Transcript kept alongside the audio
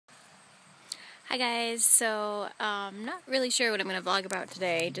Hi guys, so not really sure what I'm going to vlog about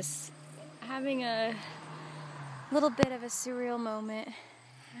today, just having a little bit of a surreal moment.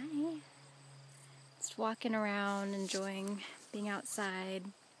 Hi. Just walking around, enjoying being outside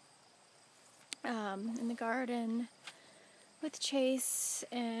in the garden with Chase,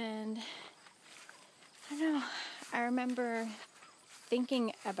 and I don't know, I remember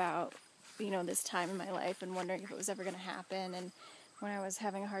thinking about, this time in my life and wondering if it was ever going to happen, and when I was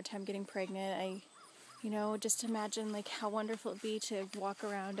having a hard time getting pregnant, I just imagine like how wonderful it'd be to walk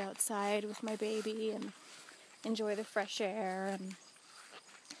around outside with my baby and enjoy the fresh air and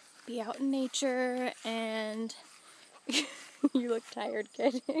be out in nature. And you look tired,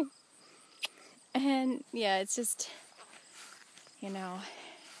 kidding. And yeah, it's just,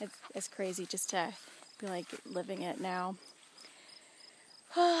 it's crazy just to be like living it now.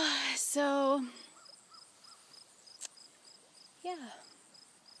 So yeah,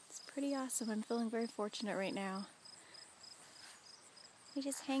 it's pretty awesome. I'm feeling very fortunate right now. We're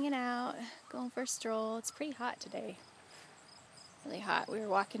just hanging out, going for a stroll. It's pretty hot today. Really hot. We were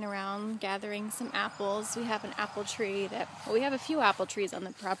walking around gathering some apples. We have an apple tree we have a few apple trees on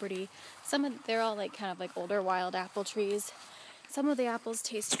the property. They're all kind of like older wild apple trees. Some of the apples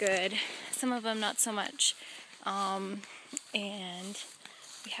taste good, some of them not so much. And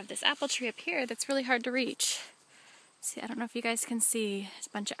we have this apple tree up here that's really hard to reach. See, I don't know if you guys can see. There's a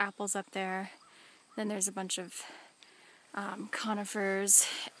bunch of apples up there. Then there's a bunch of conifers,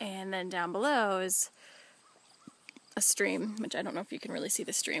 and then down below is a stream, which I don't know if you can really see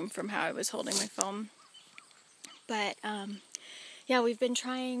the stream from how I was holding my phone. But yeah, we've been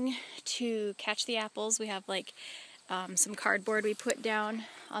trying to catch the apples. We have some cardboard we put down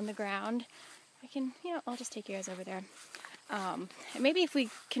on the ground. I'll just take you guys over there. And maybe if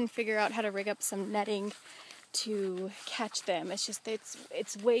we can figure out how to rig up some netting to catch them. It's just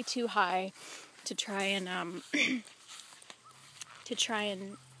it's way too high to try and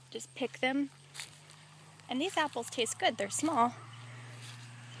just pick them. And these apples taste good. They're small.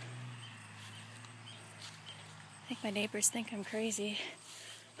 I think my neighbors think I'm crazy.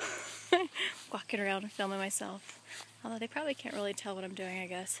 Walking around and filming myself. Although they probably can't really tell what I'm doing, I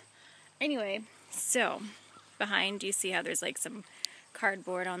guess. Anyway, so behind you see how there's some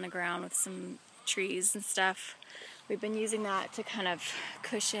cardboard on the ground with some trees and stuff. We've been using that to kind of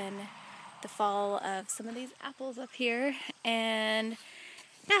cushion the fall of some of these apples up here. And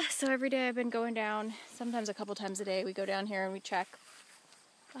yeah, so every day I've been going down, sometimes a couple times a day, we go down here and we check.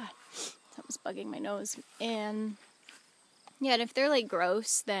 Something's bugging my nose. And yeah, and if they're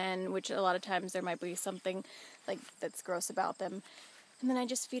gross, then, which a lot of times there might be something that's gross about them, and then I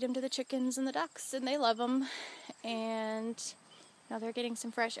just feed them to the chickens and the ducks, and they love them. And now they're getting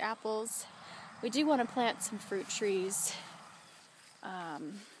some fresh apples. We do want to plant some fruit trees.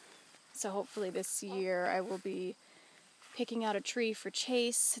 So hopefully this year I will be picking out a tree for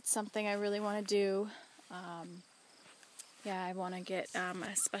Chase. It's something I really want to do. Yeah, I want to get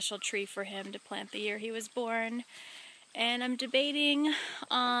a special tree for him to plant the year he was born. And I'm debating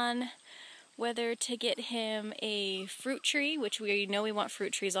on whether to get him a fruit tree, which we know we want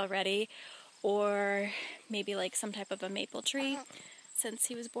fruit trees already, or maybe some type of a maple tree, since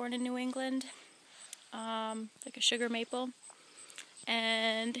he was born in New England, like a sugar maple.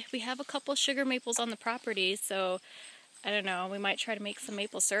 And we have a couple sugar maples on the property, so I don't know, we might try to make some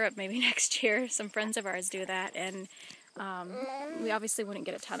maple syrup maybe next year. Some friends of ours do that, and we obviously wouldn't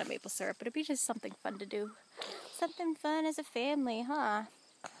get a ton of maple syrup, but it'd be just something fun to do. Something fun as a family, huh?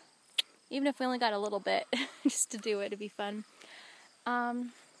 Even if we only got a little bit just to do it, it'd be fun. So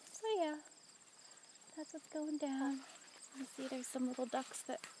yeah, that's what's going down. You see there's some little ducks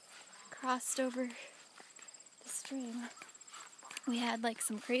that crossed over the stream. We had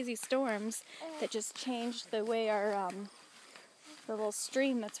some crazy storms that just changed the way our the little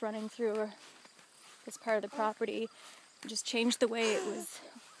stream that's running through this part of the property just changed the way it was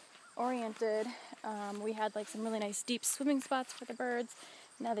oriented. We had some really nice deep swimming spots for the birds.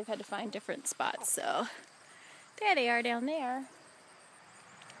 Now they've had to find different spots, so there they are down there.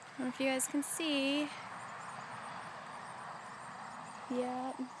 I don't know if you guys can see.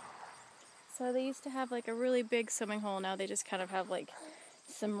 Yeah. So they used to have a really big swimming hole. Now they just kind of have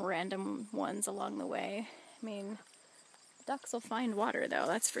some random ones along the way. I mean, ducks will find water though,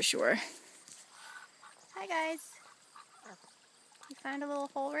 that's for sure. Hi guys. You find a little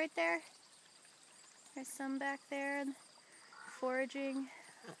hole right there? There's some back there foraging.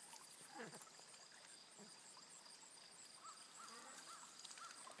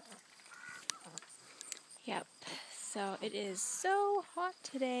 Yep. So it is so hot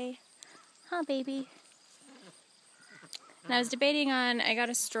today. Huh, baby? And I was debating I got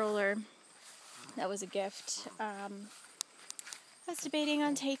a stroller That was a gift. I was debating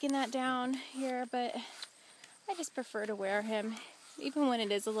on taking that down here, but I just prefer to wear him, even when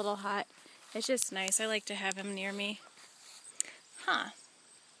it is a little hot. It's just nice. I like to have him near me. Huh.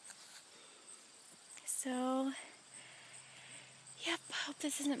 So, yep, hope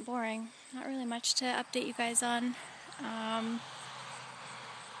this isn't boring. Not really much to update you guys on.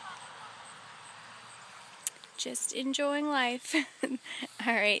 Just enjoying life.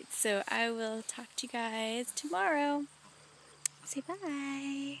 Alright, so I will talk to you guys tomorrow. Say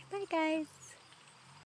bye. Bye, guys.